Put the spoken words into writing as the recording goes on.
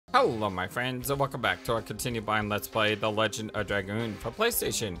Hello my friends and welcome back to our continued blind Let's Play The Legend of Dragoon for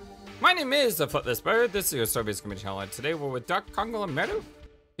PlayStation. My name is the FlightlessBird, this is your service community channel, and today we're with Dr. Conglomerate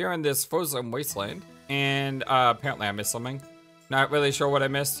here in this frozen wasteland. And apparently I missed something. Not really sure what I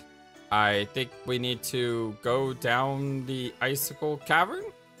missed. I think we need to go down the icicle cavern,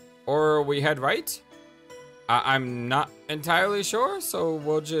 or we head right. I'm not entirely sure, so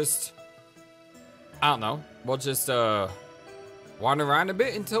we'll just, I don't know, we'll just wander around a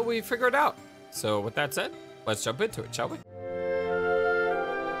bit until we figure it out. So with that said, let's jump into it, shall we?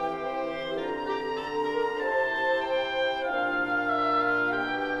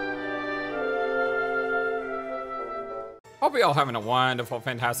 Hope you're all having a wonderful,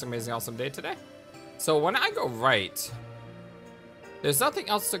 fantastic, amazing, awesome day today. So when I go right, there's nothing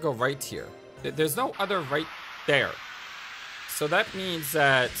else to go right here. There's no other right there. So that means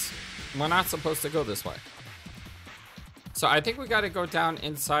that we're not supposed to go this way. So I think we gotta go down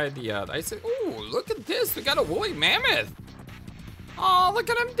inside the ice. Ooh, look at this. We got a woolly mammoth. Oh, look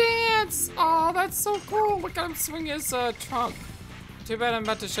at him dance. Oh, that's so cool. Look at him swing his trunk. Too bad I'm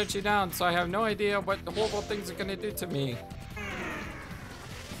about to shut you down, so I have no idea what the horrible things are gonna do to me.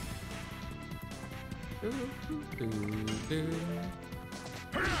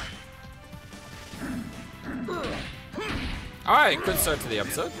 Alright, good start to the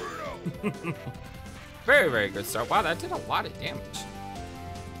episode. Very, very good start. Wow, that did a lot of damage.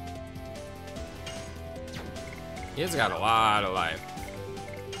 He's got a lot of life.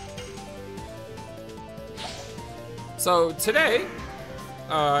 So today,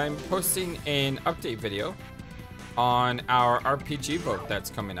 I'm posting an update video on our RPG vote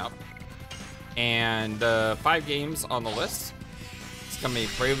that's coming up. And 5 games on the list. It's gonna be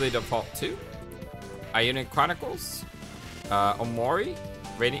Bravely Default 2, Ionic Chronicles, Omori,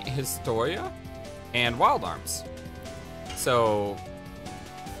 Radiant Historia, and Wild Arms. So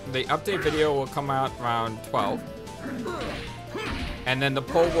the update video will come out around 12, and then the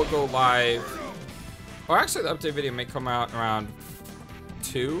poll will go live, or actually the update video may come out around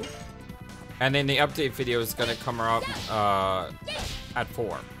 2, and then the update video is going to come out at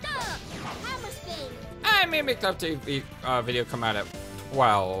 4. I may make the update video come out at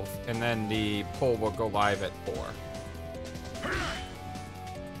 12, and then the poll will go live at 4.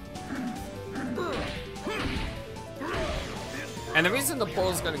 And the reason the poll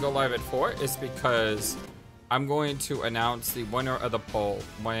is going to go live at 4 is because I'm going to announce the winner of the poll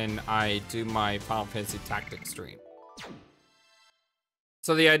when I do my Final Fantasy Tactics stream.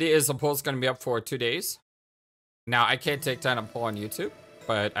 So the idea is the poll is going to be up for 2 days. Now, I can't take down a poll on YouTube,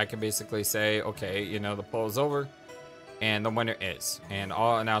 but I can basically say, okay, you know, the poll is over and the winner is. And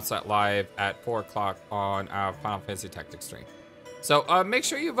I'll announce that live at 4 o'clock on our Final Fantasy Tactics stream. So make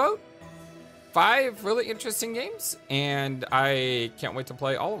sure you vote. 5 really interesting games, and I can't wait to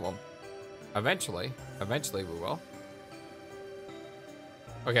play all of them. Eventually we will.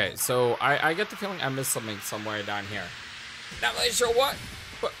 Okay, so I get the feeling I missed something somewhere down here. Not really sure what,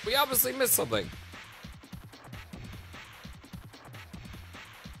 but we obviously missed something.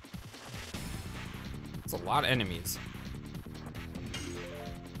 It's a lot of enemies.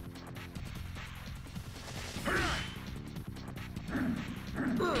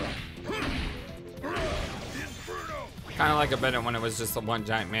 Kind of like it better when it was just the one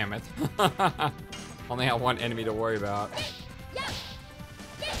giant mammoth. Only had one enemy to worry about.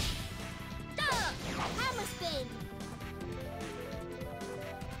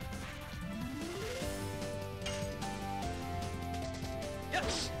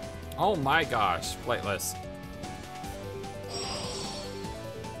 Oh my gosh, Flightless.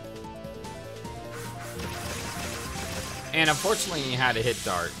 And unfortunately he had a hit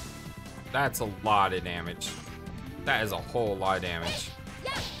dart. That's a lot of damage. That is a whole lot of damage.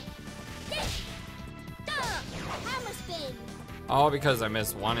 All because I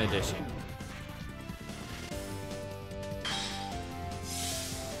missed one addition.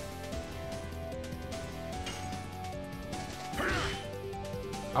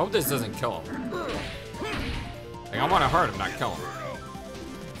 I hope this doesn't kill him. Like, I want to hurt him, not kill him.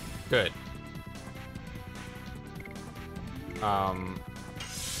 Good.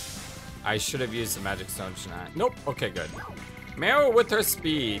 I should have used the magic stone, shouldn't I? Nope. Okay, good. Meryl with her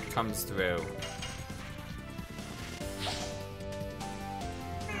speed comes through.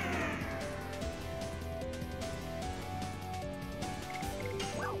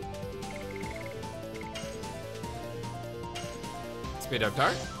 Speed up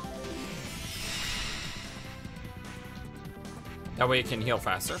dart. That way you can heal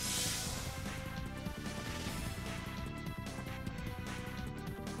faster.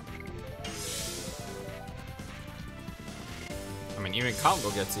 and even Congo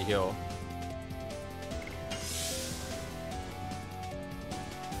gets a heal.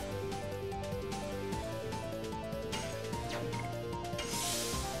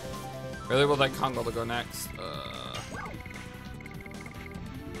 Really would like Congo to go next.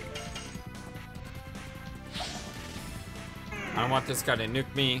 I don't want this guy to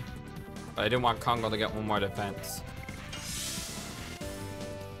nuke me, but I didn't want Congo to get one more defense.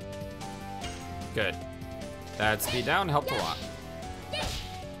 Good. That speed down helped a lot.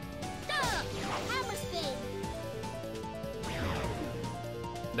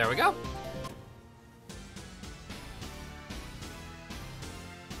 There we go.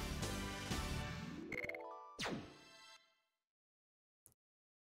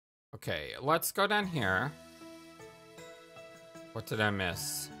 Okay, let's go down here. What did I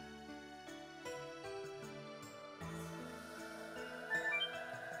miss?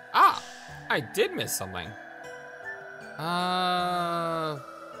 Ah! I did miss something.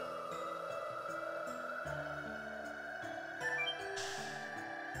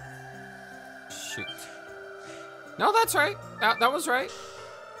 Shoot. No, that's right. That was right.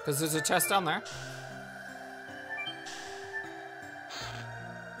 Because there's a chest down there.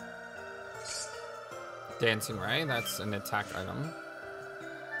 Dancing Ray, that's an attack item.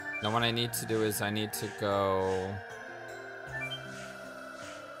 Now what I need to do is I need to go...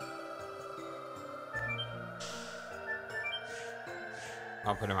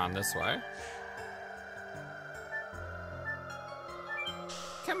 I'll put him on this way.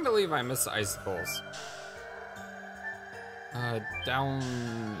 Can't believe I missed the ice bowls. Down...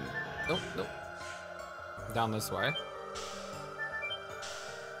 Nope, nope. Down this way.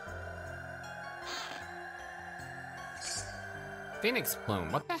 Phoenix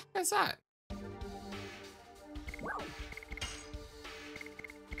Plume, what the heck is that?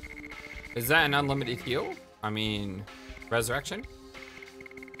 Is that an unlimited heal? I mean, resurrection?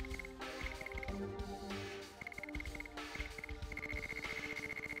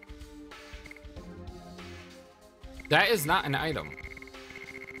 That is not an item.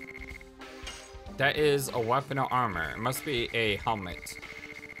 That is a weapon or armor. It must be a helmet.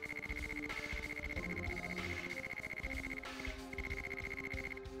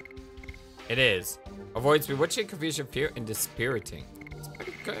 It is. Avoids bewitching, confusion, fear, and dispiriting. It's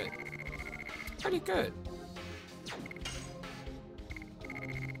pretty good. It's pretty good.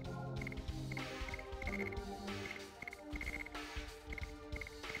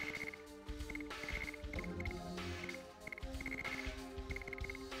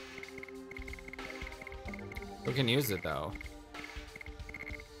 We can use it though.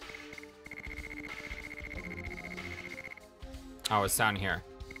 Oh, it's down here.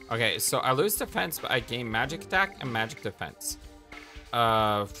 Okay, so I lose defense, but I gain magic attack and magic defense.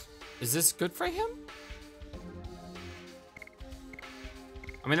 Is this good for him?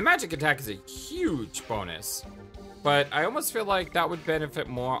 I mean, the magic attack is a huge bonus, but I almost feel like that would benefit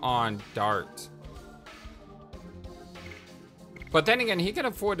more on Dart. But then again, he can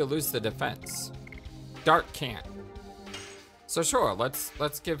afford to lose the defense. Dart can't. So sure, let's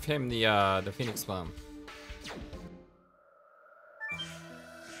give him the Phoenix Plume.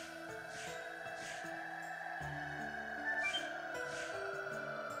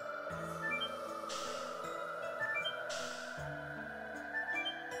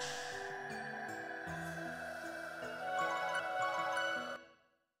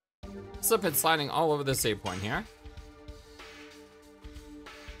 Slip and sliding all over the save point here.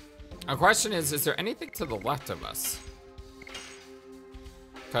 Our question is there anything to the left of us?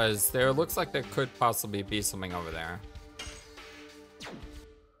 Because there looks like there could possibly be something over there.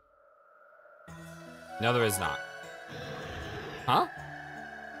 No, there is not. Huh?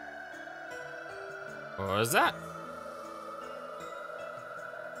 What was that?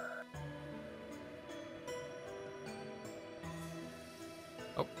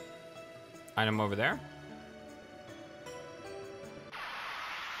 Oh. Item over there.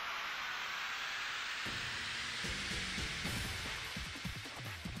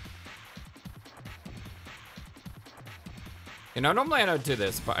 You know, normally I don't do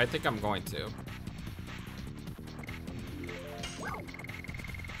this, but I think I'm going to.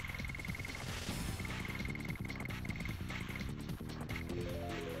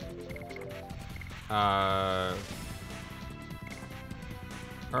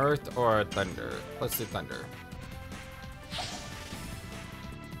 Earth or thunder? Let's do thunder.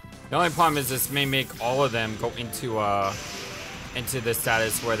 The only problem is this may make all of them go into the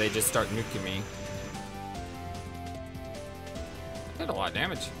status where they just start nuking me. Did a lot of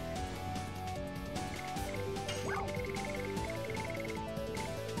damage.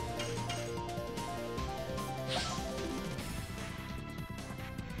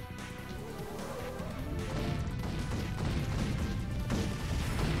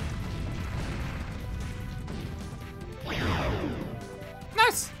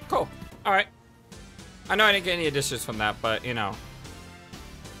 I know I didn't get any additions from that, but you know.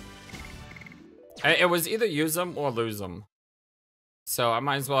 It was either use them or lose them. So I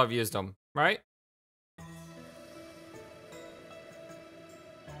might as well have used them, right?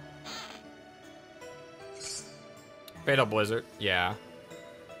 Fatal Blizzard, yeah.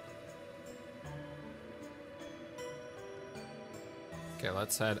 Okay,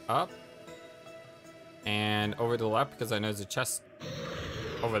 let's head up. And over to the left because I know there's a chest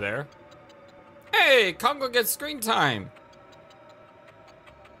over there. Hey, Congo gets screen time.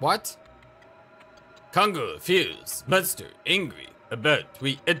 What? Congo feels monster angry about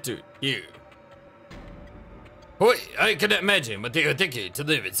we entered here. Boy, I cannot imagine what they are thinking to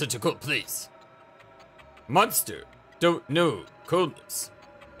live in such a cold place. Monster don't know coldness.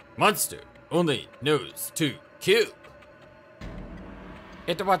 Monster only knows to kill.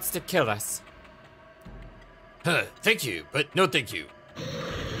 It wants to kill us. Huh, thank you, but no thank you.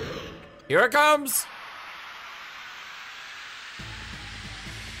 Here it comes!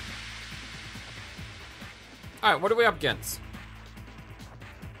 Alright, what are we up against?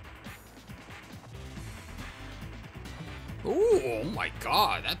 Ooh, oh my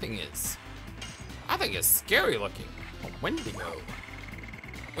god, that thing is scary looking. A Wendigo.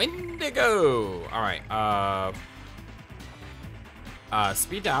 Wendigo! Alright,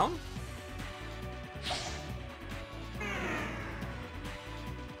 speed down.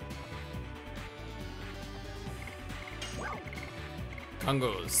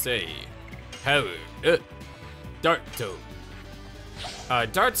 Congo say, power up. Dart toe.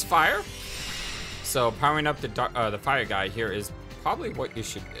 Dart's fire. So powering up the fire guy here is probably what you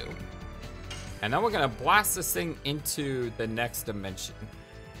should do. And then we're gonna blast this thing into the next dimension.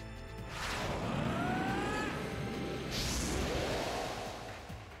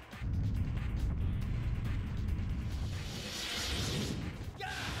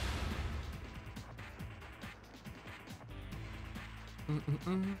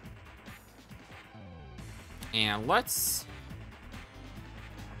 And let's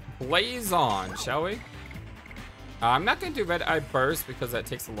blaze on, shall we? I'm not gonna do Red Eye Burst because that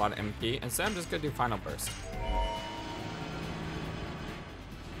takes a lot of MP. Instead, I'm just gonna do Final Burst.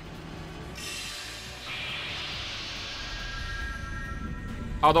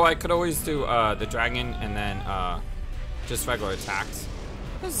 Although I could always do the dragon and then just regular attacks.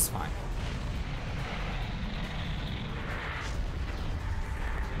 This is fine.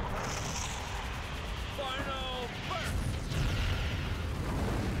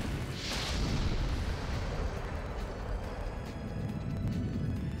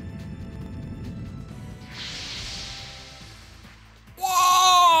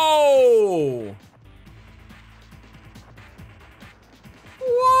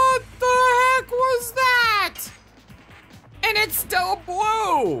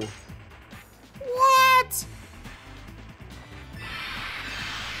 What?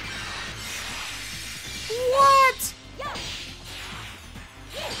 What?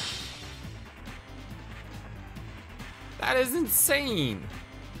 That is insane.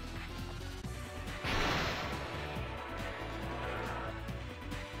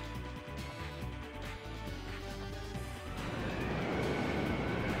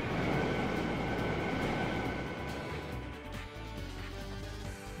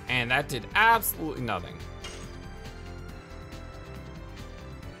 And that did absolutely nothing.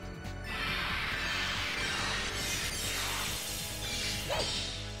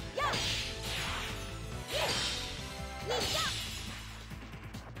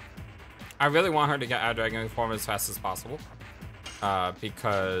 I really want her to get out of dragon form as fast as possible.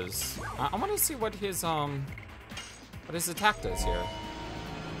 Because I want to see what his attack does here.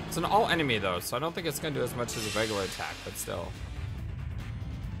 It's an all enemy though, so I don't think it's gonna do as much as a regular attack, but still.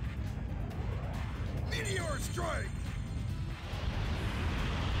 Meteor strike!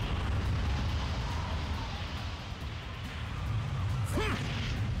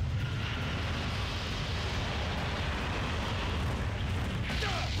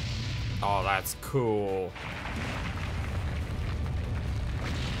 Oh, that's cool.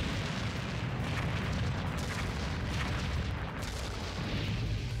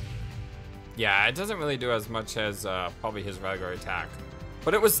 Yeah, it doesn't really do as much as probably his regular attack.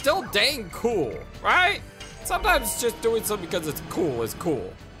 But it was still dang cool, right? Sometimes just doing something because it's cool is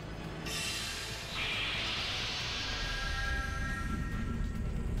cool.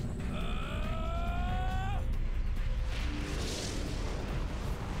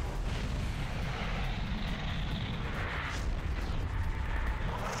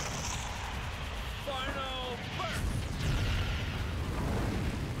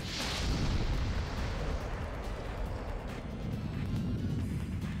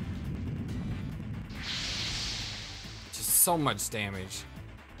 so much damage.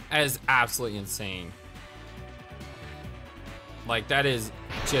 That is absolutely insane. Like, that is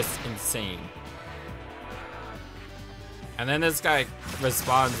just insane. And then this guy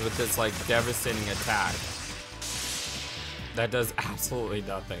responds with this, like, devastating attack that does absolutely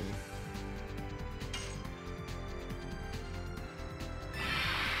nothing.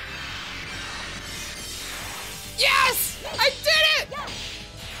 Yes! I did it!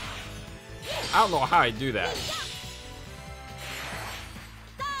 I don't know how I do that.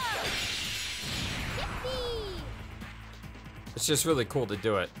 It's just really cool to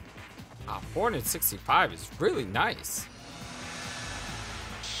do it. 465 is really nice.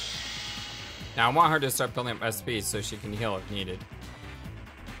 Now I want her to start building up SP so she can heal if needed.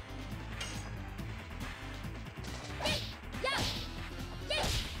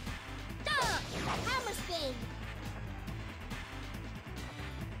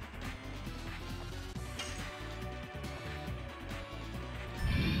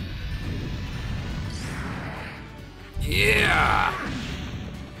 Yeah!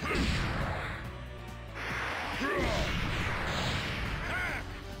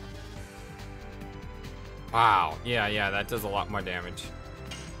 Wow, yeah, that does a lot more damage.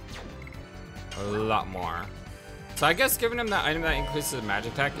 A lot more. So I guess giving him that item that increases his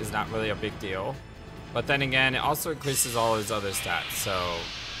magic attack is not really a big deal. But then again, it also increases all his other stats, so...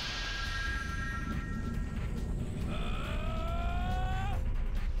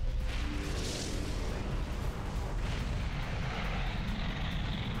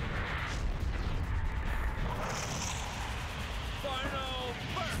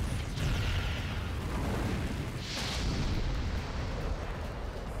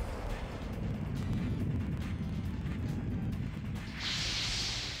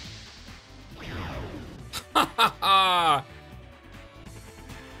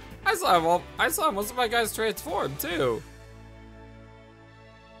 I saw most of my guys transform too.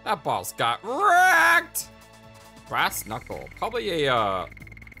 That boss got wrecked. Brass knuckle, probably a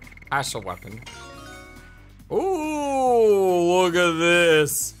astral weapon. Ooh, look at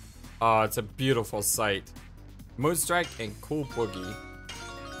this. Oh, it's a beautiful sight. Moonstrike and Cool Boogie.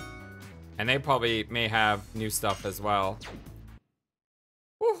 And they probably may have new stuff as well.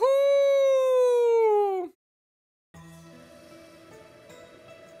 Woohoo!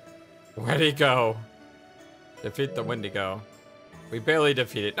 Where'd he go? Defeat the Wendigo. We barely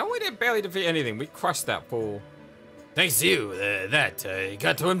defeated. No, we didn't barely defeat anything. We crushed that fool. Thanks to you, got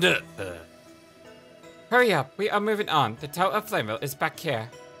to him to... Hurry up, we are moving on. The Tower of Flameville is back here.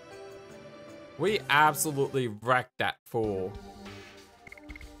 We absolutely wrecked that fool.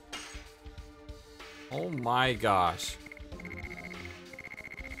 Oh my gosh.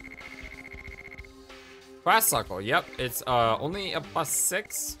 Brass Knuckle, yep. It's only a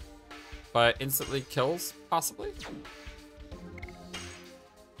 +6. But instantly kills, possibly.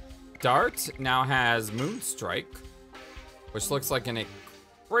 Dart now has Moonstrike, which looks like a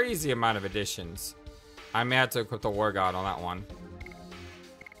crazy amount of additions. I may have to equip the War God on that one.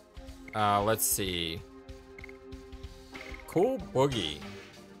 Let's see. Cool Boogie.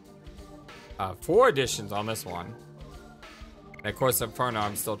 4 additions on this one. And of course, Inferno,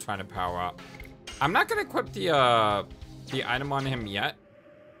 I'm still trying to power up. I'm not gonna equip the item on him yet,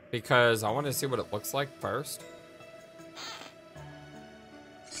 because I want to see what it looks like first.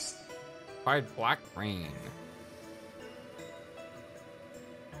 Fired Black Rain.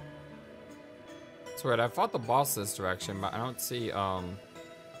 It's weird, I fought the boss this direction, but I don't see an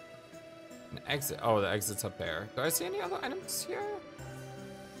exit. Oh, the exit's up there. Do I see any other items here?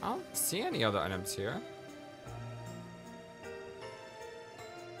 I don't see any other items here.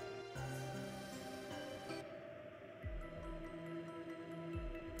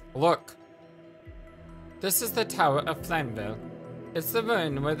 Look. This is the Tower of Flameville. It's the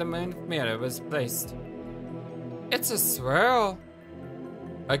ruin where the moon mirror was placed. It's a swirl.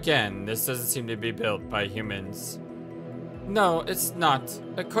 Again, this doesn't seem to be built by humans. No, it's not.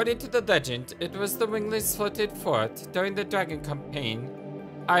 According to the legend, it was the Winglies floated forth during the Dragon campaign.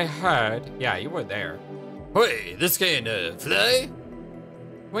 I heard. Yeah, you were there. Hey, this can fly?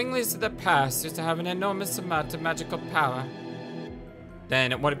 Winglies of the past used to have an enormous amount of magical power.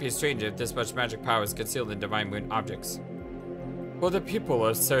 Then it wouldn't be strange if this much magic power is concealed in Divine Moon objects. For the people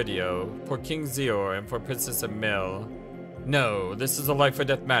of Serdio, for King Zior, and for Princess Emil. No, this is a life or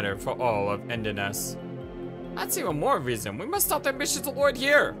death matter for all of Endiness. That's even more reason. We must stop their mission to Lord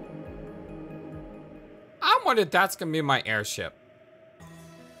here. I wonder if that's gonna be my airship.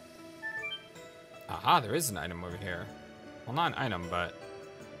 Aha, there is an item over here. Well, not an item, but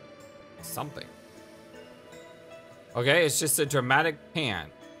something. Okay, it's just a dramatic pan.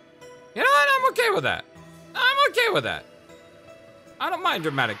 You know what? I'm okay with that. I'm okay with that. I don't mind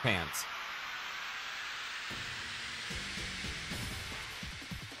dramatic pans.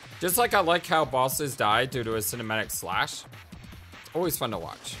 Just like I like how bosses die due to a cinematic slash. It's always fun to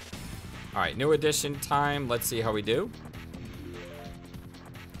watch. All right, new edition time. Let's see how we do.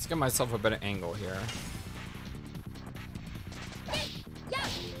 Let's get myself a better angle here.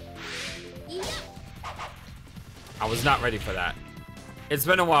 I was not ready for that. It's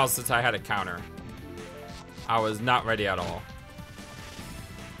been a while since I had a counter. I was not ready at all.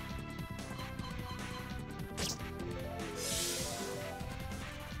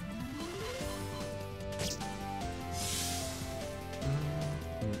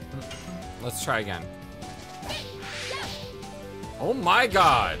 Let's try again. Oh my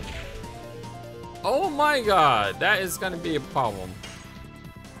god. Oh my god. That is gonna be a problem.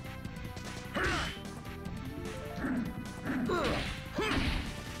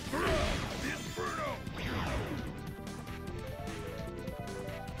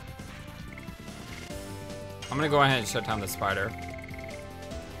 I'm gonna go ahead and shut down the spider.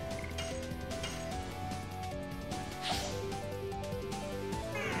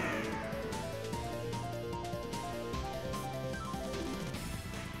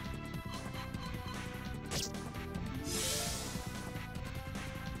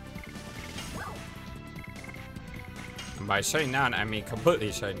 And by shutting down, I mean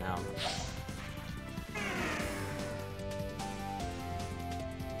completely shutting down.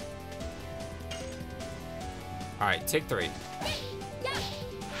 All right, take 3.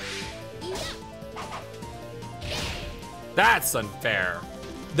 That's unfair.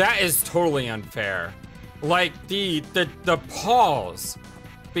 That is totally unfair. Like the pause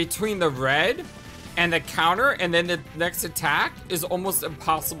between the red and the counter and then the next attack is almost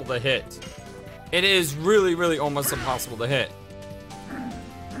impossible to hit. It is really, really almost impossible to hit.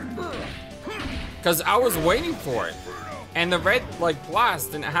 Because I was waiting for it. And the red like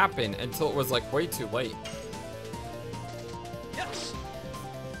blast didn't happen until it was like way too late.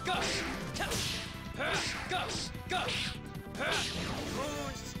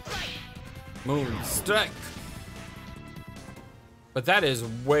 Moon strike. But that is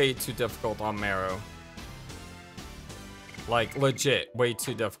way too difficult on Marrow. Like legit, way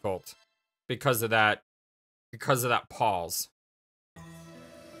too difficult because of that pause.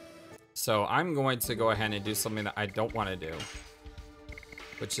 So I'm going to go ahead and do something that I don't want to do,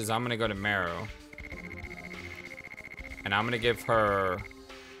 which is I'm going to go to Marrow and I'm going to give her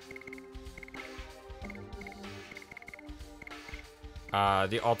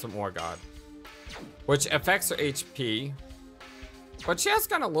the Ultimate War God, which affects her HP, but she has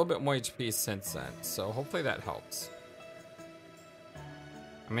gotten a little bit more HP since then, so hopefully that helps.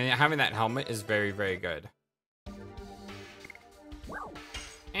 I mean, having that helmet is very, very good.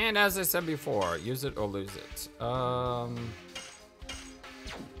 And as I said before, use it or lose it.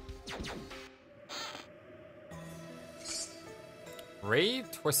 Ray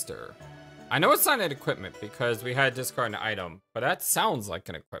Twister. I know it's not an equipment because we had discard an item, but that sounds like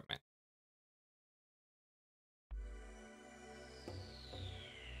an equipment.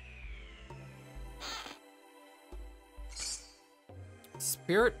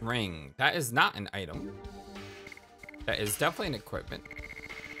 Spirit Ring. That is not an item. That is definitely an equipment.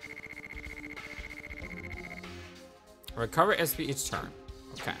 Recover SP each turn.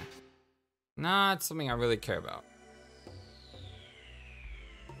 Okay. Not something I really care about.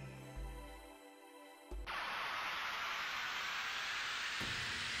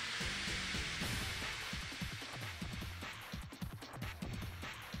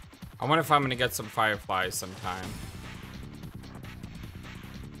 I wonder if I'm gonna get some fireflies sometime.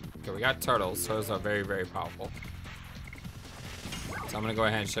 Okay, we got turtles. Turtles are very, very powerful. So I'm gonna go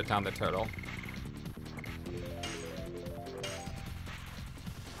ahead and shut down the turtle.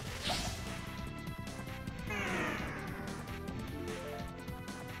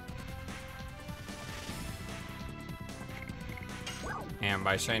 And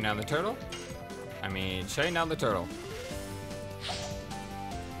by shutting down the turtle, I mean shutting down the turtle.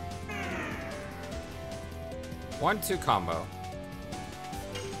 1-2 combo.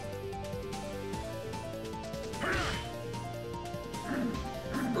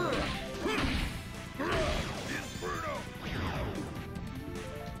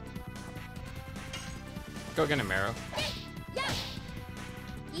 Go get him, Arrow.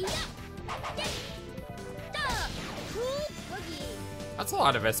 That's a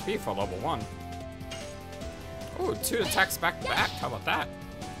lot of SP for level 1. Ooh, 2 attacks back to back. How about that?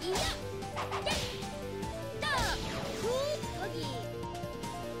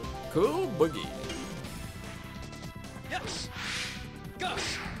 Cool boogie.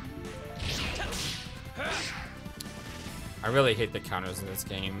 I really hate the counters in this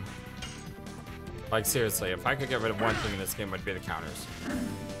game. Like, seriously, if I could get rid of one thing in this game, it would be the counters.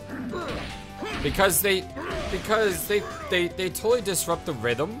 Because they totally disrupt the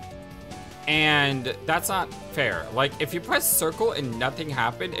rhythm, and that's not fair. Like, if you press circle and nothing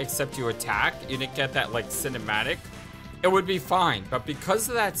happened except you attack, you didn't get that, like, cinematic, it would be fine. But because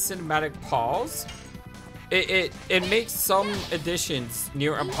of that cinematic pause, it makes some additions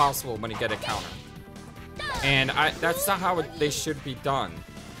near impossible when you get a counter. And that's not how they should be done.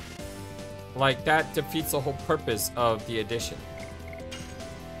 Like, that defeats the whole purpose of the addition.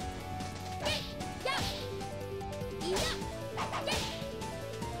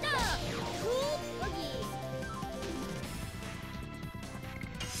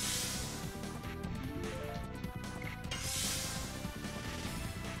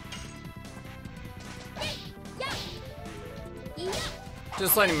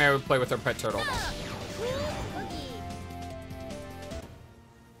 Just letting Mary play with her pet turtle.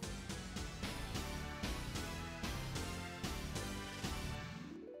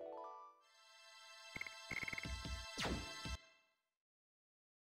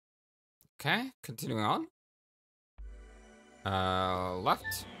 Okay, continuing on.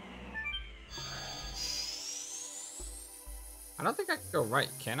 Left. I don't think I can go right,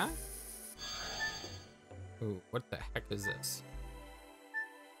 can I? Ooh, what the heck is this?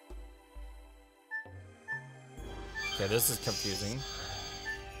 Okay, this is confusing.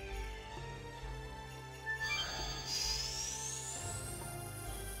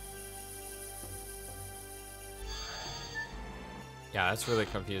 Yeah, that's really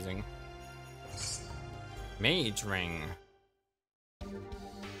confusing. Mage ring.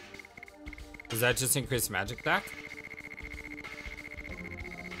 Does that just increase magic attack?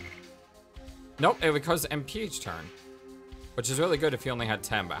 Nope, it recovers MP each turn. Which is really good if you only had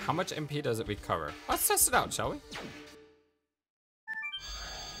 10, but how much MP does it recover? Let's test it out, shall we?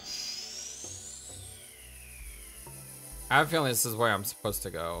 I have a feeling this is where I'm supposed to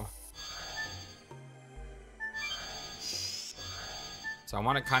go. So I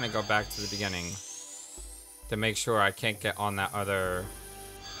want to kind of go back to the beginning to make sure I can't get on that other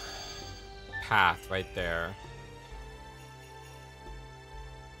path right there.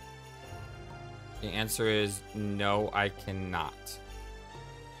 The answer is no, I cannot.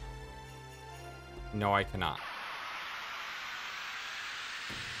 No, I cannot.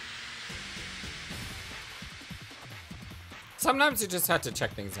 Sometimes you just have to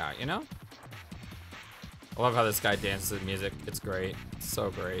check things out, you know? I love how this guy dances to the music. It's great. It's so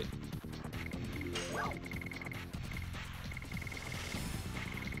great.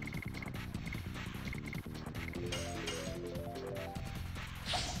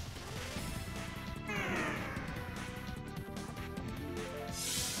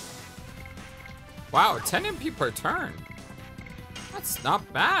 Wow, 10 MP per turn. That's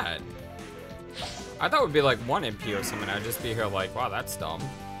not bad. I thought it would be like 1 MP or something. I'd just be here like, wow, that's dumb.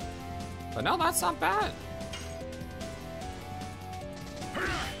 But no, that's not bad.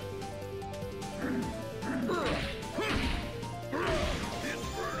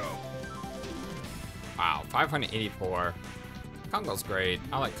 Wow, 584. Congo's great.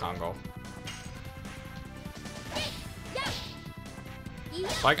 I like Congo.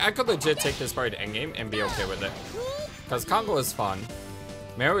 Like, I could legit take this part to endgame and be okay with it. Because Congo is fun.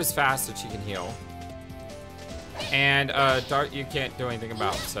 Meru is fast so she can heal. And Dart you can't do anything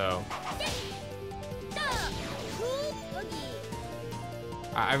about, so.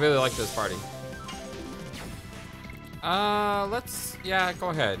 I really like this party. Let's, yeah, go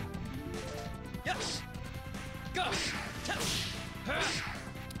ahead.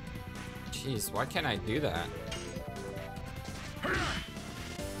 Jeez, why can't I do that?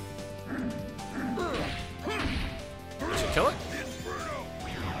 Did you kill it?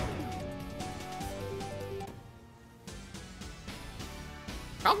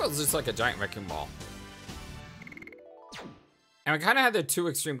 Congo's just like a giant wrecking ball. And we kind of had the two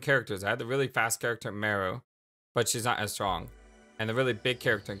extreme characters. I had the really fast character in Meru, but she's not as strong. And the really big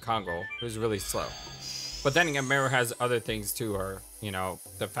character in Congo, who's really slow. But then again, Meru has other things to her. You know,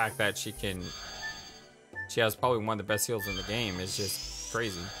 the fact that she has probably one of the best heals in the game is just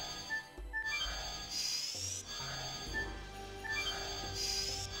crazy.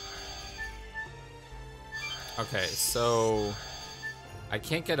 Okay, so I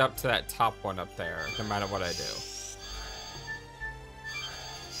can't get up to that top one up there, no matter what I do.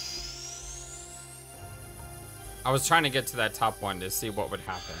 I was trying to get to that top one to see what would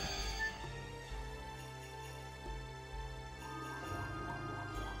happen.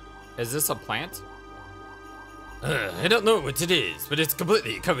 Is this a plant? I don't know what it is, but it's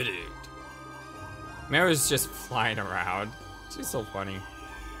completely covered. Mary's just flying around. She's so funny.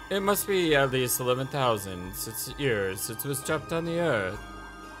 It must be at least 11,000 years since it was dropped on the earth.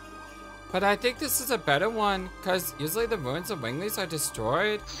 But I think this is a better one, because usually the ruins of Winglies are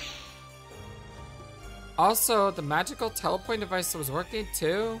destroyed. Also, the magical teleport device was working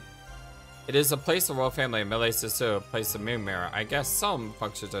too. It is a place the royal family of Melee Sisu placed the moon mirror. I guess some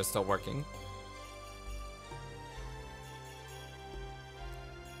functions are still working.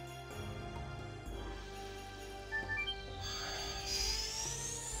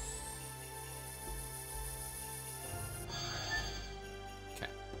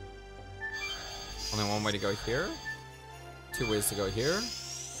 Only one way to go here. 2 ways to go here.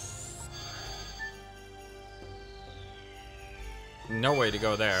 No way to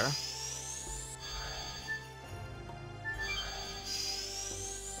go there.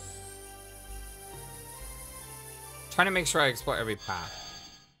 Trying to make sure I explore every path.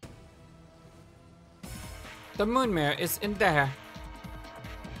 The moon mirror is in there.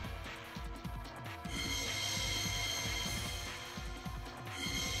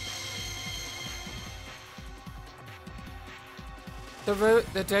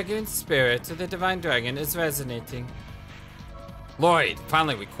 The dragoon spirit of the divine dragon is resonating. Lloyd,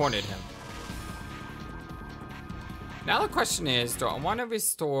 finally we cornered him. Now the question is, do I want to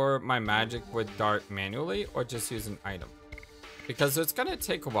restore my magic with dart manually or just use an item? Because it's gonna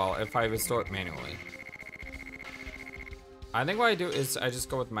take a while if I restore it manually. I think what I do is I just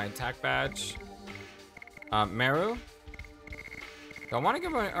go with my attack badge. Meru. Do I want to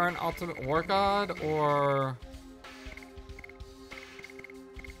give her an ultimate war god or...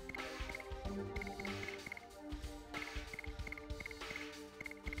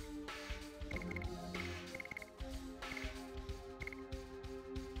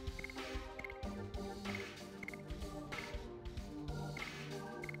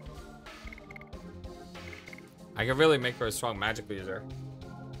 I could really make her a strong magic user.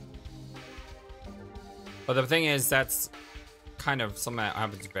 But the thing is, that's kind of something that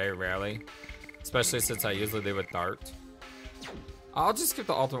happens very rarely. Especially since I usually do with dart. I'll just keep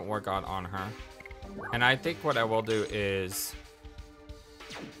the ultimate war god on her. And I think what I will do is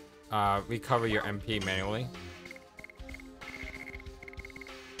recover your MP manually.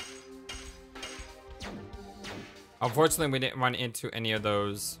 Unfortunately, we didn't run into any of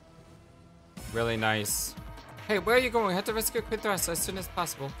those really nice... Hey, where are you going? We have to rescue Quinthras as soon as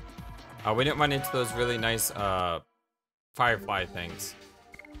possible. We didn't run into those really nice firefly things.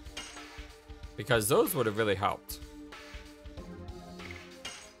 Because those would have really helped.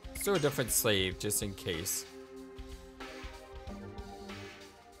 Let's do a different slave just in case.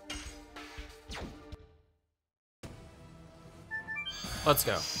 Let's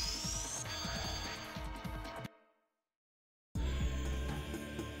go.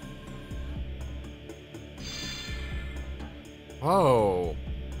 Whoa.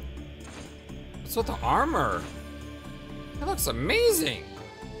 What's with the armor? It looks amazing.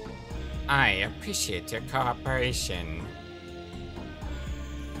 I appreciate your cooperation.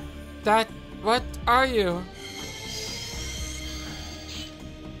 What are you?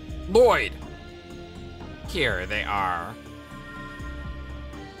 Lloyd! Here they are.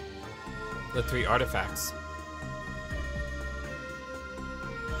 The 3 artifacts.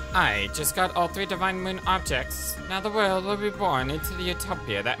 I just got all 3 Divine Moon objects. Now the world will be born into the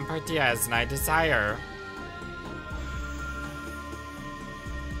utopia that Emperor Diaz and I desire.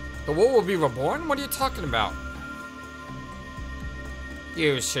 The world will be reborn? What are you talking about?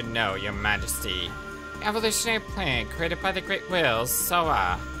 You should know, Your Majesty. The evolutionary plan created by the Great Will,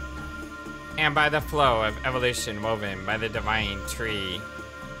 Soa. And by the flow of evolution woven by the Divine Tree.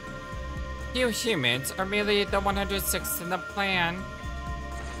 You humans are merely the 106th in the plan.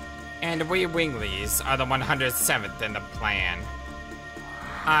 And we Winglies are the 107th in the plan.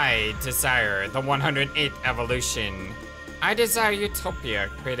 I desire the 108th evolution. I desire utopia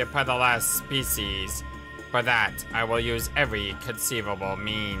created by the last species. For that, I will use every conceivable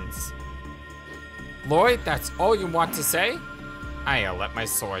means. Lloyd, that's all you want to say? I'll let my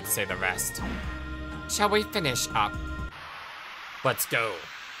sword say the rest. Shall we finish up? Let's go.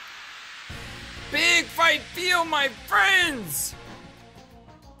 Big fight feel, my friends!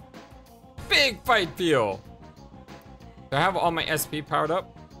 Big fight feel. Do I have all my SP powered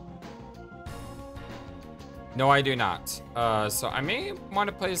up? No, I do not. So I may want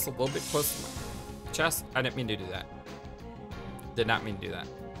to place a little bit close to my chest. I didn't mean to do that. Did not mean to do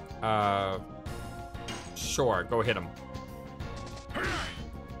that. Sure, go hit him.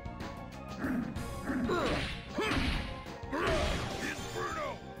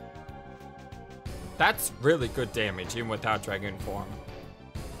 That's really good damage, even without Dragoon form.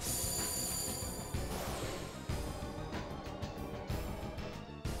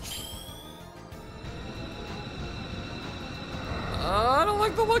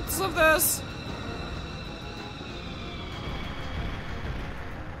 the looks of this.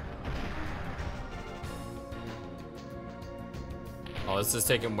 Oh, this is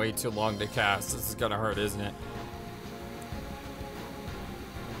taking way too long to cast. This is gonna hurt, isn't it?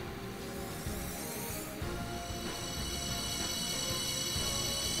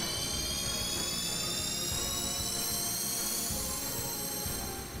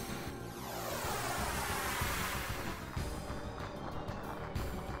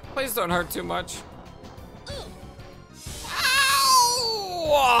 Please don't hurt too much.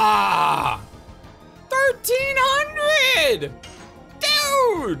 Ow! 1,300!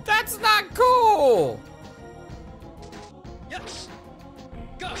 Dude, that's not cool! Yes.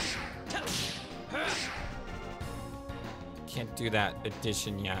 Go. Can't do that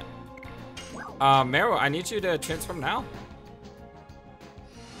addition yet. Meryl, I need you to transform now.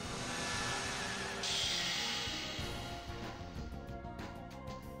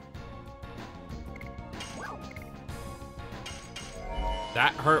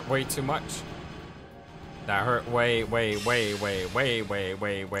 That hurt way too much. That hurt way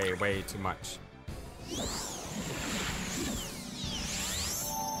too much.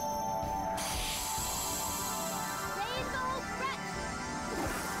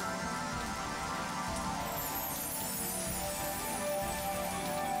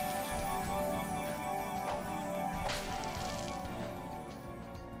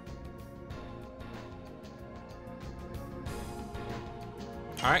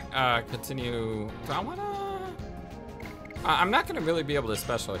 Alright, continue. Do I wanna... I'm not gonna really be able to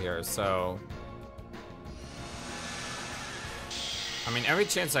special here, so... I mean, every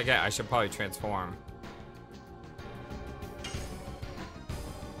chance I get, I should probably transform.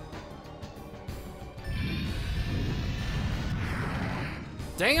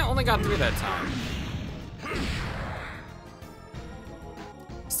 Dang, I only got 3 that time.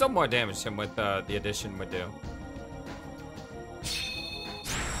 Still more damage than what the addition would do.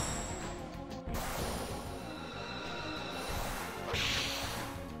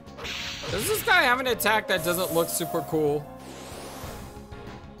 Does this guy have an attack that doesn't look super cool?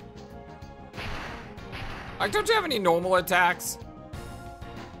 Like, don't you have any normal attacks?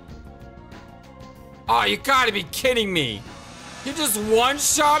 Oh, you gotta be kidding me. You just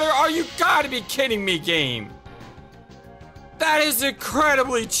one-shot her? Oh, you gotta be kidding me, game. That is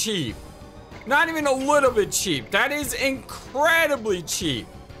incredibly cheap. Not even a little bit cheap. That is incredibly cheap.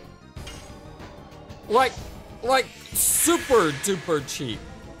 Like super duper cheap.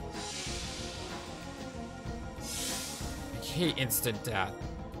 I hate instant death.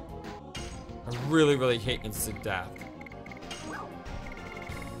 I really, really hate instant death.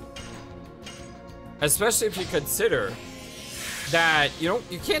 Especially if you consider that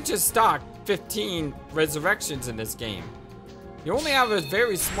you can't just stock 15 resurrections in this game. You only have a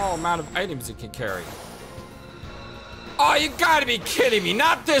very small amount of items you can carry. Oh, you gotta be kidding me.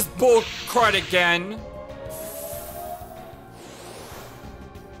 Not this bull crud again.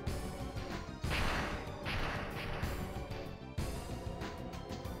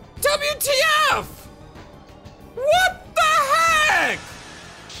 WTF! What the heck?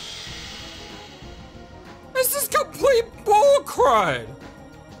 This is complete bull crud.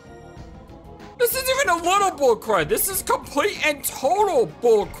 This isn't even a little bull crud. This is complete and total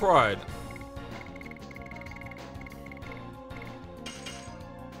bull crud.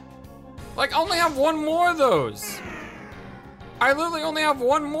 Like, I only have one more of those. I literally only have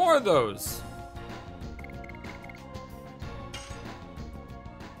one more of those.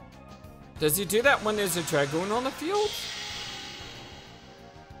 Does he do that when there's a Dragoon on the field?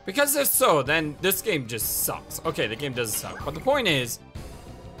 Because if so, then this game just sucks. Okay, the game does suck. But the point is,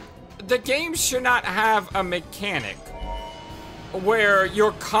 the game should not have a mechanic where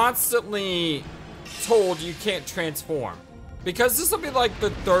you're constantly told you can't transform. Because this will be like the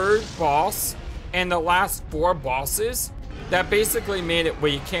 3rd boss and the last 4 bosses that basically made it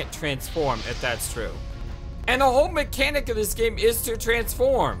where you can't transform, if that's true. And the whole mechanic of this game is to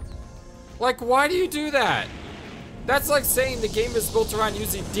transform. Like, why do you do that? That's like saying the game is built around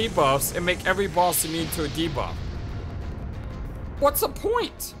using debuffs and make every boss immune to a debuff. What's the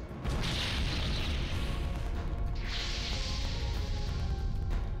point?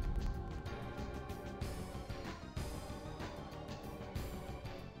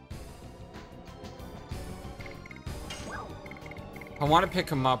 I want to pick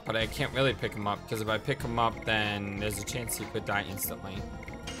him up, but I can't really pick him up because if I pick him up, then there's a chance he could die instantly.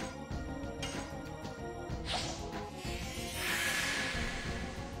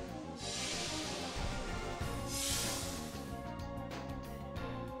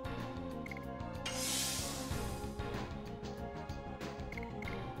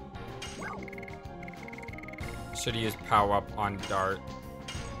 Should have used power up on Dart.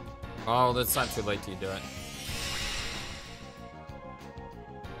 Oh, that's not too late to do it.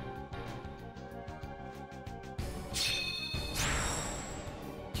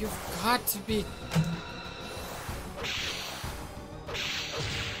 You've got to be...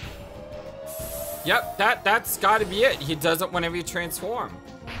 Yep, that's gotta be it. He does it whenever you transform.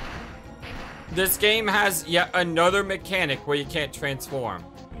 This game has yet another mechanic where you can't transform.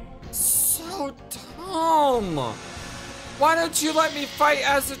 So dumb. Why don't you let me fight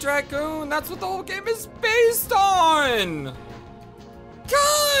as a Dragoon? That's what the whole game is based on.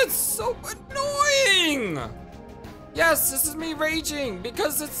 God, it's so annoying. Yes, this is me raging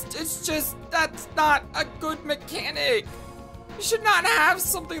because it's just, that's not a good mechanic. You should not have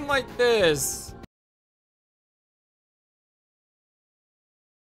something like this.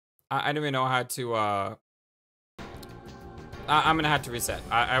 I don't even know how to, I'm gonna have to reset.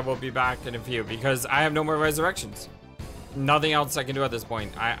 I will be back in a few because I have no more resurrections. Nothing else I can do at this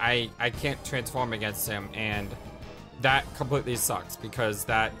point. I can't transform against him, and that completely sucks because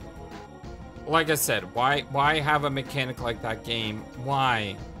that, like I said, why have a mechanic like that game?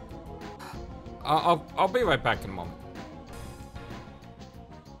 Why? I'll be right back in a moment.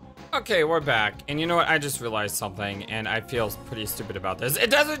 Okay, we're back, and you know what? I just realized something, and I feel pretty stupid about this. It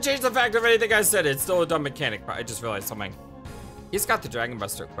doesn't change the fact of anything I said. It's still a dumb mechanic, but I just realized something. He's got the Dragon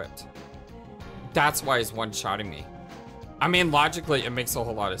Buster equipped. That's why he's one-shotting me. I mean, logically, it makes a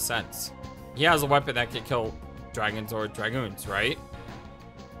whole lot of sense. He has a weapon that can kill dragons or dragoons, right?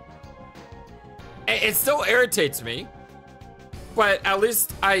 It still irritates me, but at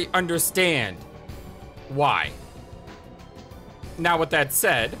least I understand why. Now, with that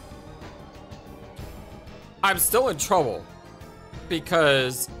said, I'm still in trouble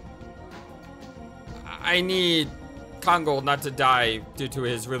because I need Kongo not to die due to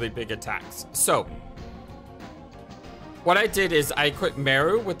his really big attacks. So, what I did is I equipped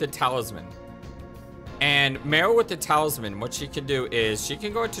Meru with the talisman. And Meru with the talisman, what she can do is she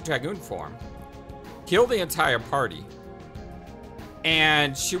can go into Dragoon form, heal the entire party,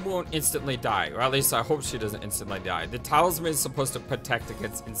 and she won't instantly die, or at least I hope she doesn't instantly die. The talisman is supposed to protect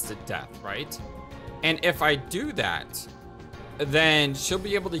against instant death, right? And if I do that, then she'll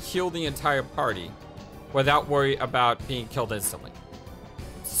be able to heal the entire party without worry about being killed instantly.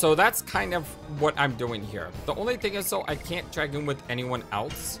 So that's kind of what I'm doing here. The only thing is, though, I can't Dragoon with anyone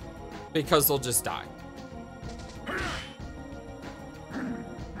else because they'll just die.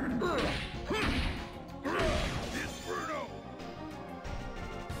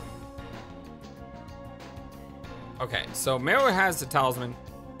 Okay, so Meru has the talisman,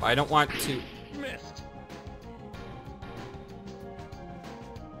 but I don't want to... Missed.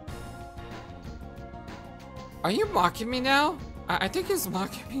 Are you mocking me now? I think he's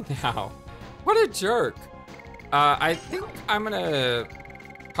mocking me now. What a jerk. I think I'm gonna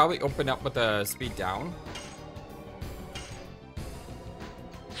probably open up with the speed down.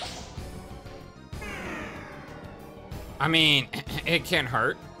 I mean, it can't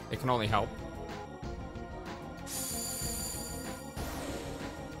hurt. It can only help.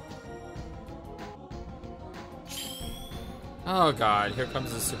 Oh god, here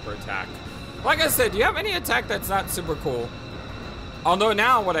comes the super attack. Like I said, do you have any attack that's not super cool? Although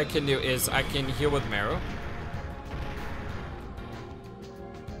now what I can do is I can heal with Meru.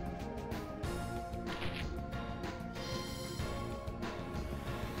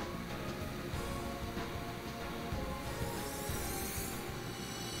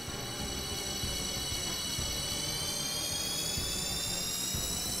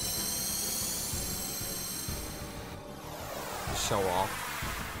 Show off.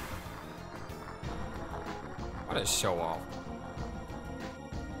 What a show off.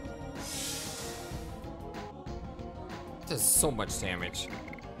 Does so much damage.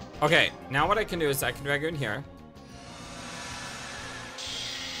 Okay, now what I can do is I can drag her in here.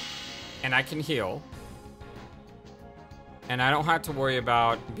 And I can heal. And I don't have to worry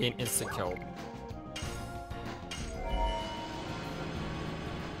about being instant killed.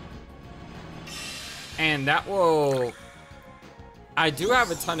 And that will... I do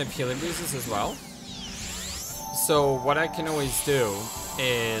have a ton of healing breezes as well. So what I can always do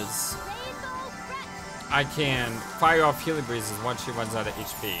is I can fire off healing breezes once she runs out of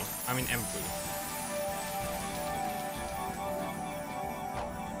HP. I mean MP.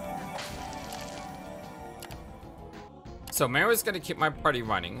 So Meru's gonna keep my party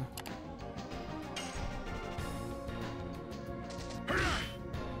running.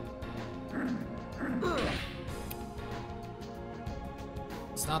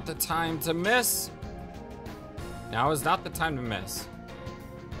 It's not the time to miss. Now is not the time to miss.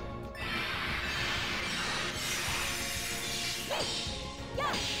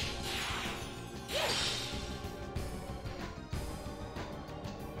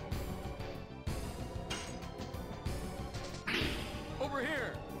 Over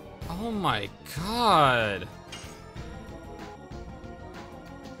here. Oh my god.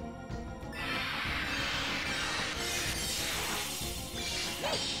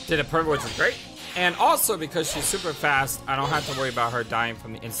 Did it perfect, which is great. And also because she's super fast, I don't have to worry about her dying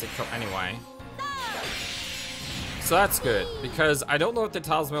from the instant kill anyway. So that's good, because I don't know if the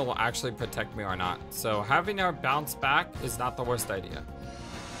talisman will actually protect me or not. So having her bounce back is not the worst idea.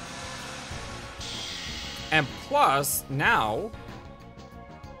 And plus, now,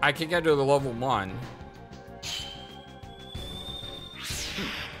 I can get her to level 1.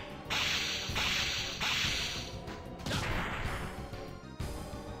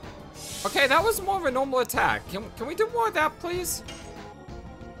 Okay, that was more of a normal attack. Can we do more of that, please?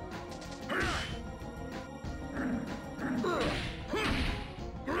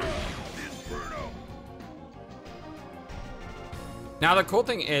 Now the cool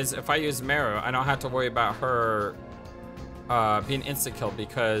thing is, if I use Meru, I don't have to worry about her being insta-killed,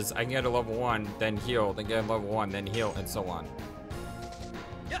 because I can get a level 1, then heal, then get a level 1, then heal, and so on.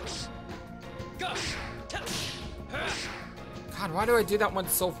 Yes. God, why do I do that one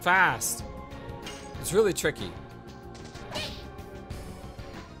so fast? It's really tricky.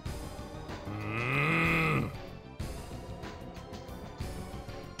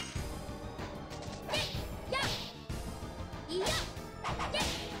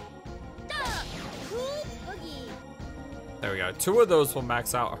 There we go. 2 of those will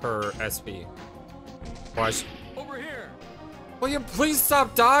max out her SP. Watch. Over here. Will you please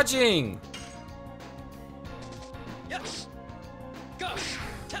stop dodging? Yes.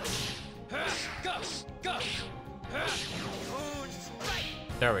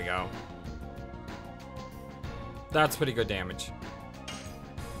 There we go. That's pretty good damage.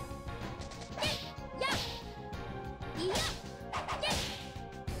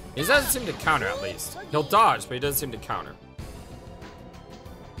 He doesn't seem to counter, at least. He'll dodge, but he doesn't seem to counter.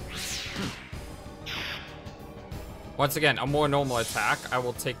 Once again, a more normal attack. I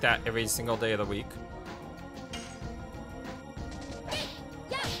will take that every single day of the week.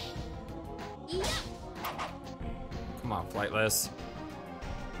 Come on, Flightless.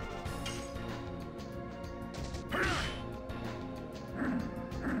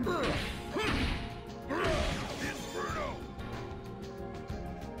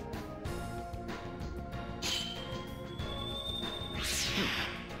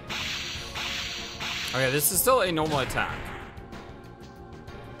 Okay, this is still a normal attack.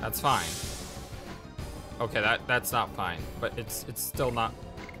 That's fine. Okay, that's not fine, but it's still not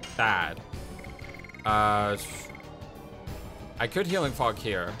bad. I could healing fog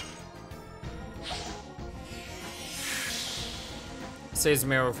here. Saves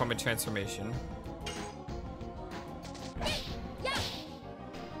Meru from a transformation.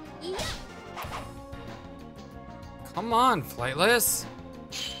 Come on, Flightless.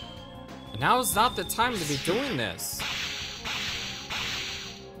 Now is not the time to be doing this.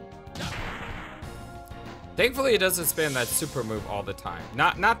 Thankfully, it doesn't spam that super move all the time.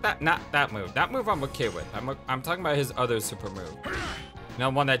 Not that move. That move I'm okay with. I'm talking about his other super move. You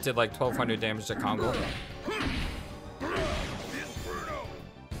know, one that did like 1200 damage to Congo.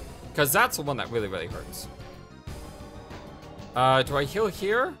 Because that's the one that really, really hurts. Do I heal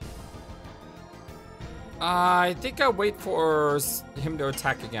here? I think I'll wait for him to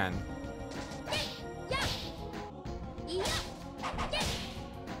attack again.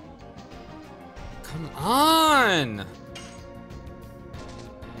 Come on!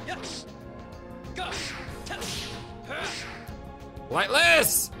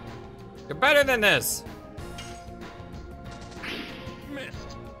 Flightless! You're better than this!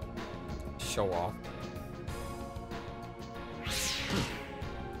 Missed. Show off.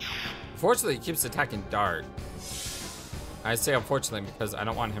 Unfortunately, he keeps attacking Dart. I say unfortunately because I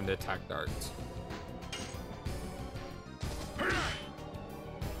don't want him to attack darts.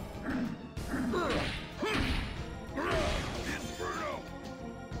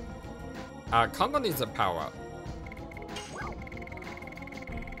 Congo needs a power up.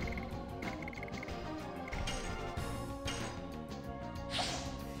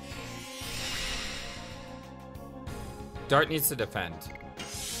 Dart needs to defend.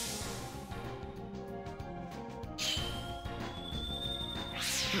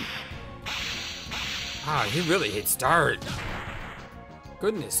 Ah, he really hates Dart.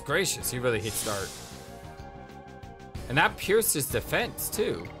 Goodness gracious, he really hates Dart. And that pierced his defense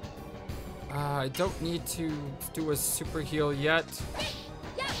too. I don't need to do a super heal yet.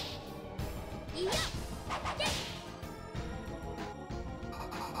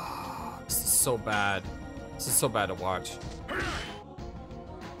 This is so bad. This is so bad to watch.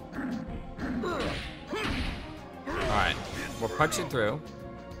 Alright. We're punching through.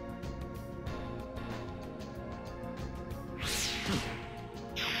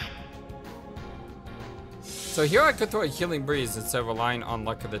 So here I could throw a healing breeze instead of relying on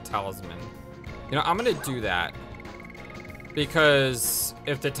luck of the talisman. You know, I'm gonna do that. Because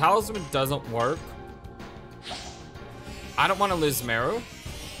if the talisman doesn't work, I don't want to lose Meru.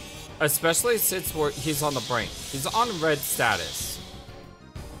 Especially since he's on the brink. He's on red status.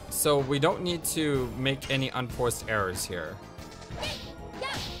 So we don't need to make any unforced errors here.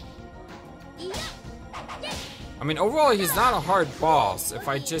 I mean, overall, he's not a hard boss if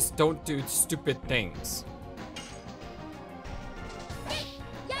I just don't do stupid things.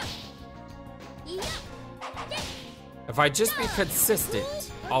 If I just be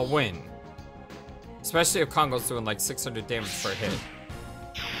consistent, I'll win. Especially if Kongo's doing like 600 damage per hit.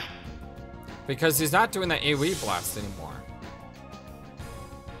 Because he's not doing that AoE blast anymore.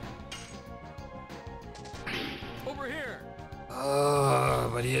 Over here.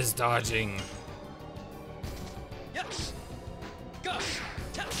 But he is dodging. Yes. Go.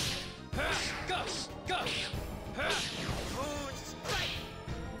 Go. Go. Moon strike.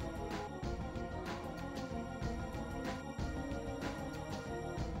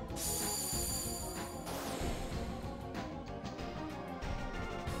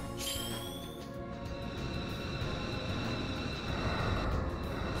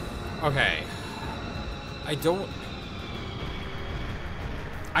 Okay. I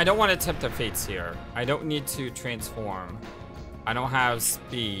don't want to tempt the fates here. I don't need to transform. I don't have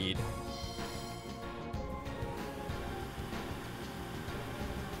speed.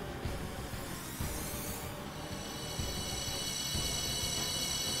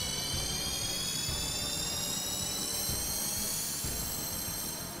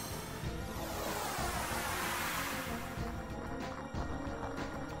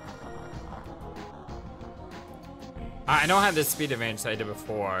 I don't have the speed advantage that I did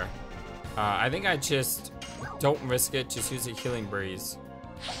before. I think I just don't risk it, just use a healing breeze.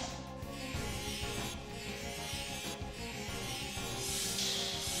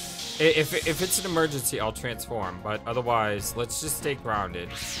 If it's an emergency, I'll transform, but otherwise, let's just stay grounded.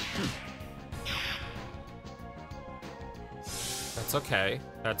 That's okay.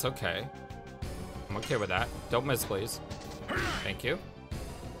 That's okay. I'm okay with that. Don't miss, please. Thank you.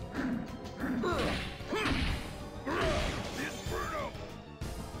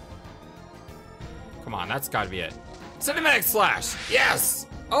 Come on, that's gotta be it. Cinematic Slash! Yes!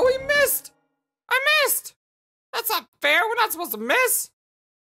 Oh, he missed! I missed! That's not fair, we're not supposed to miss!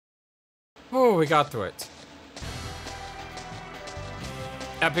 Oh, we got through it.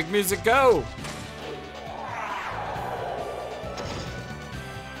 Epic music, go!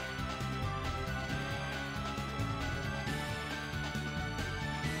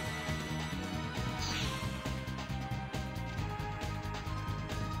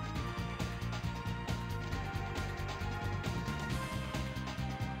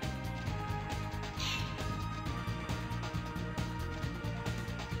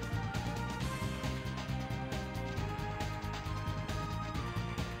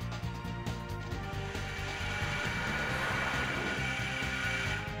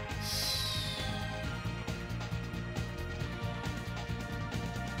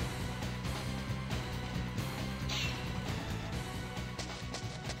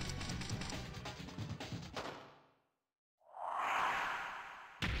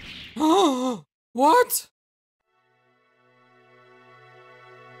 What?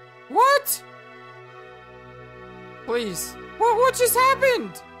 What? Please. What just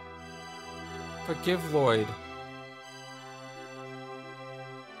happened? Forgive Lloyd.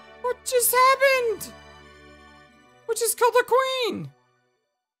 What just happened? We just killed the queen.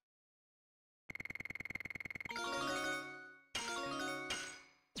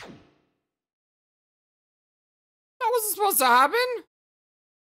 That wasn't supposed to happen.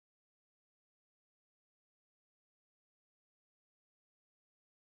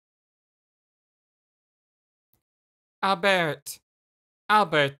 Albert,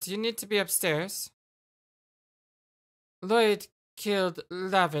 you need to be upstairs. Lloyd killed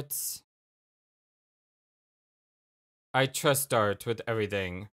Lavitz. I trust Dart with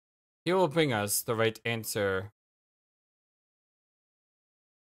everything. He will bring us the right answer.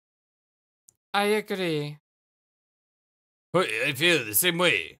 I agree. I feel the same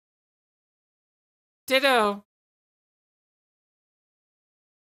way. Ditto.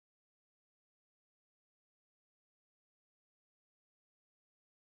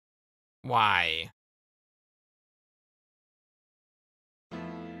 Why?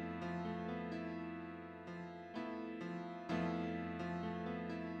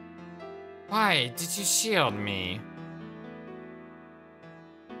 Why did you shield me?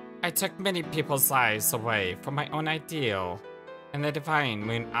 I took many people's lives away for my own ideal and the divine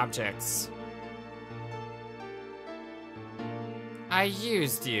moon objects. I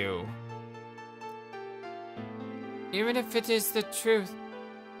used you. Even if it is the truth,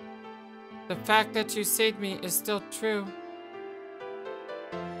 the fact that you saved me is still true.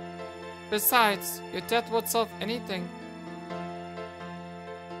 Besides, your death would solve anything.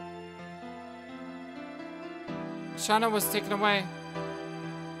 Shauna was taken away.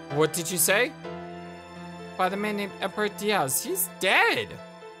 What did you say? By the man named Emperor Diaz. He's dead.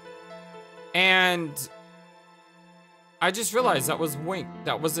 And I just realized that was Wink.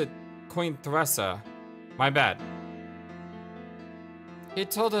 That wasn't Queen Theresa. My bad. He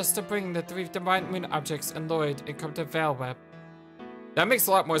told us to bring the 3 divine moon objects and Lloyd and come to Veilweb. That makes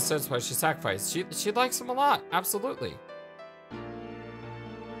a lot more sense why she sacrificed. She likes him a lot. Absolutely.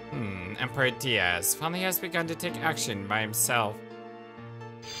 Emperor Diaz finally has begun to take action by himself.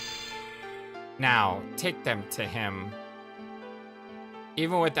 Now, take them to him.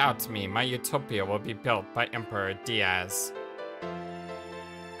 Even without me, my utopia will be built by Emperor Diaz.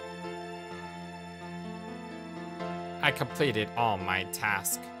 I completed all my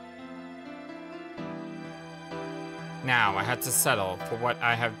tasks. Now I had to settle for what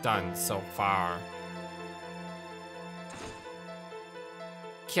I have done so far.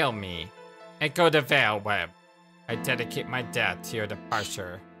 Kill me and go to Veilweb. I dedicate my death to your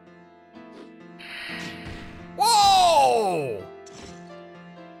departure. Whoa!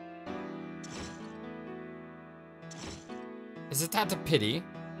 Is it that a pity?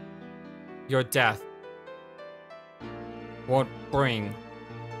 Your death won't bring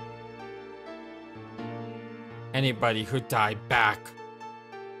anybody who died back.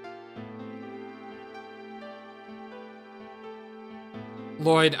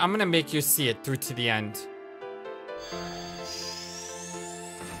 Lloyd, I'm gonna make you see it through to the end.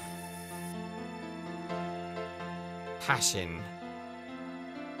 Passion.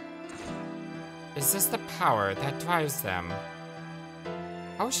 Is this the power that drives them?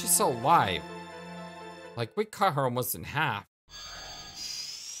 How is she so alive? Like, we cut her almost in half.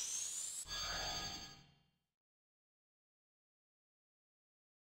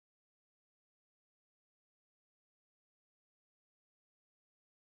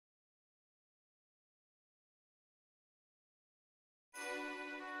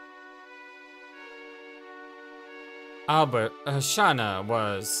 Shauna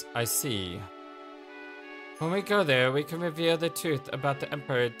was, I see. When we go there, we can reveal the truth about the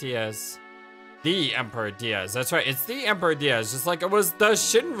Emperor Diaz. The Emperor Diaz, that's right, it's the Emperor Diaz, just like it was the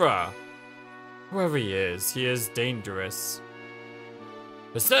Shinra. Whoever he is dangerous.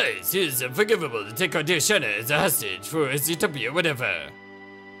 Besides, he is unforgivable to take our dear Shauna as a hostage for his utopia, whatever.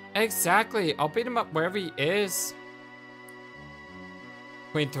 Exactly, I'll beat him up wherever he is.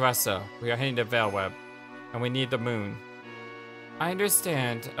 Queen Theresa, we are heading to Veilweb, and we need the moon. I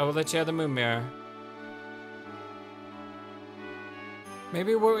understand. I will let you have the moon mirror.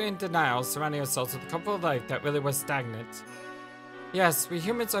 Maybe we're in denial, surrounding ourselves with a comfortable life that really was stagnant. Yes, we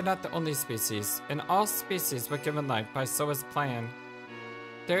humans are not the only species, and all species were given life by Soa's plan.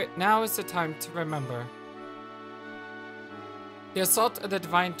 Now is the time to remember. The assault of the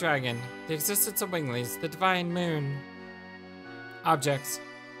Divine Dragon, the existence of Winglings, the Divine Moon. Objects.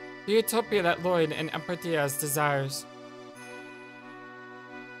 The utopia that Lloyd and Emperor Diaz desires.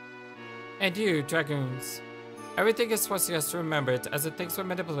 And you, Dragoons. Everything is forcing us to remember it as if things were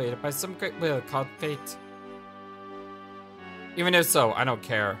manipulated by some great will called fate. Even if so, I don't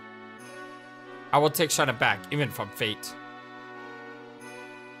care. I will take Shauna back, even from fate.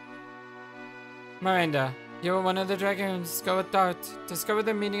 Miranda, you are one of the Dragoons. Go with Dart. Discover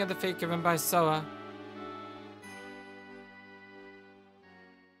the meaning of the fate given by Soa.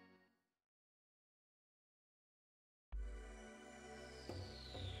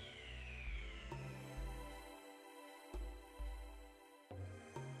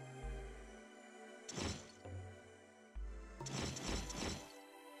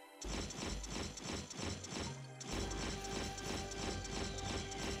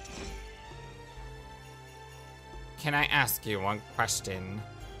 Can I ask you one question?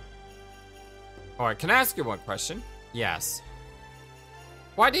 Or can I ask you one question? Yes.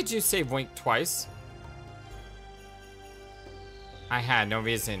 Why did you save Wink twice? I had no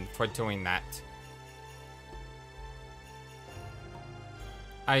reason for doing that.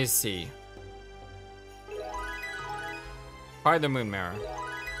 I see. Acquire the moon mirror.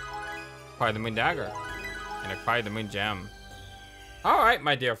 Acquire the moon dagger. And acquire the moon gem. Alright,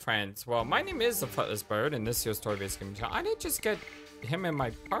 my dear friends. Well, my name is the FlightlessBird, and this is your story-based gaming channel. I didn't just get him in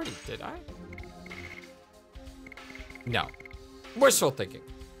my party, did I? No. Wishful thinking.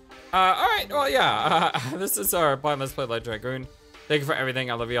 Alright, well, yeah, this is our Flightless Play Legend of Dragoon. Thank you for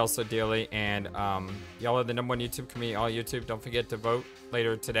everything. I love you all so dearly. And y'all are the #1 YouTube community, all YouTube. Don't forget to vote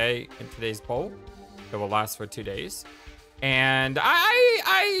later today in today's poll. It will last for 2 days. And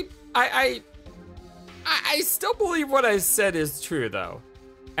I still believe what I said is true, though.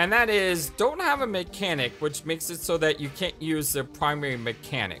 And that is, don't have a mechanic which makes it so that you can't use the primary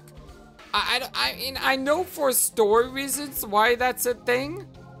mechanic. I mean, I know for story reasons why that's a thing.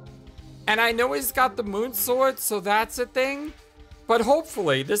 And I know he's got the moon sword, so that's a thing. But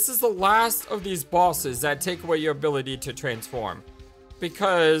hopefully, this is the last of these bosses that take away your ability to transform.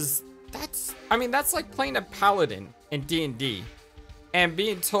 Because that's like playing a paladin in D&D. And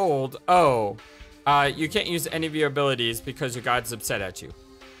being told, oh, you can't use any of your abilities because your god's upset at you.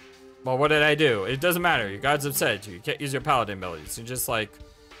 Well, what did I do? It doesn't matter. Your god's upset at you. You can't use your paladin abilities. You're just like,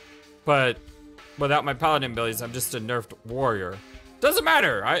 but without my paladin abilities, I'm just a nerfed warrior. Doesn't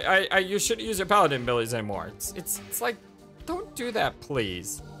matter. You shouldn't use your paladin abilities anymore. It's like, don't do that,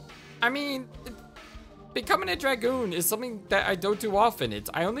 please. I mean, becoming a dragoon is something that I don't do often.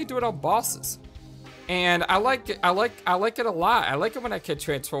 I only do it on bosses, and I like it a lot. I like it when I can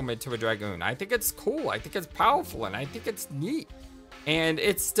transform into a dragoon. I think it's cool. I think it's powerful, and I think it's neat. And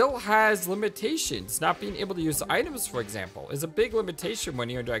it still has limitations. Not being able to use items, for example, is a big limitation when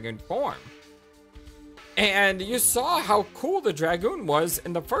you're in dragoon form. And you saw how cool the dragoon was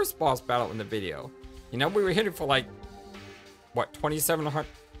in the first boss battle in the video. You know, we were hitting for like, what,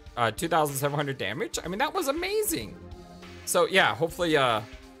 2,700 damage? I mean, that was amazing. So yeah, hopefully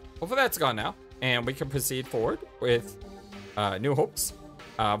that's gone now, and we can proceed forward with new hopes.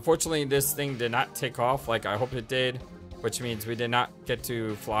 Unfortunately, this thing did not take off like I hoped it did, which means we did not get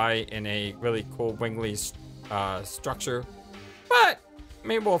to fly in a really cool wingly structure. But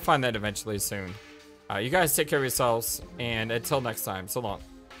maybe we'll find that eventually soon. You guys take care of yourselves, and until next time, so long,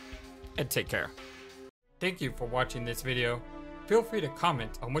 and take care. Thank you for watching this video. Feel free to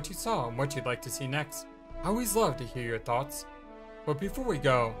comment on what you saw and what you'd like to see next. I always love to hear your thoughts. But before we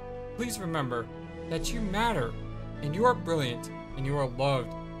go, please remember that you matter, and you are brilliant, and you are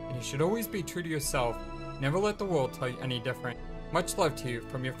loved, and you should always be true to yourself. Never let the world tell you any different. Much love to you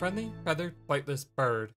from your friendly, feathered, flightless bird.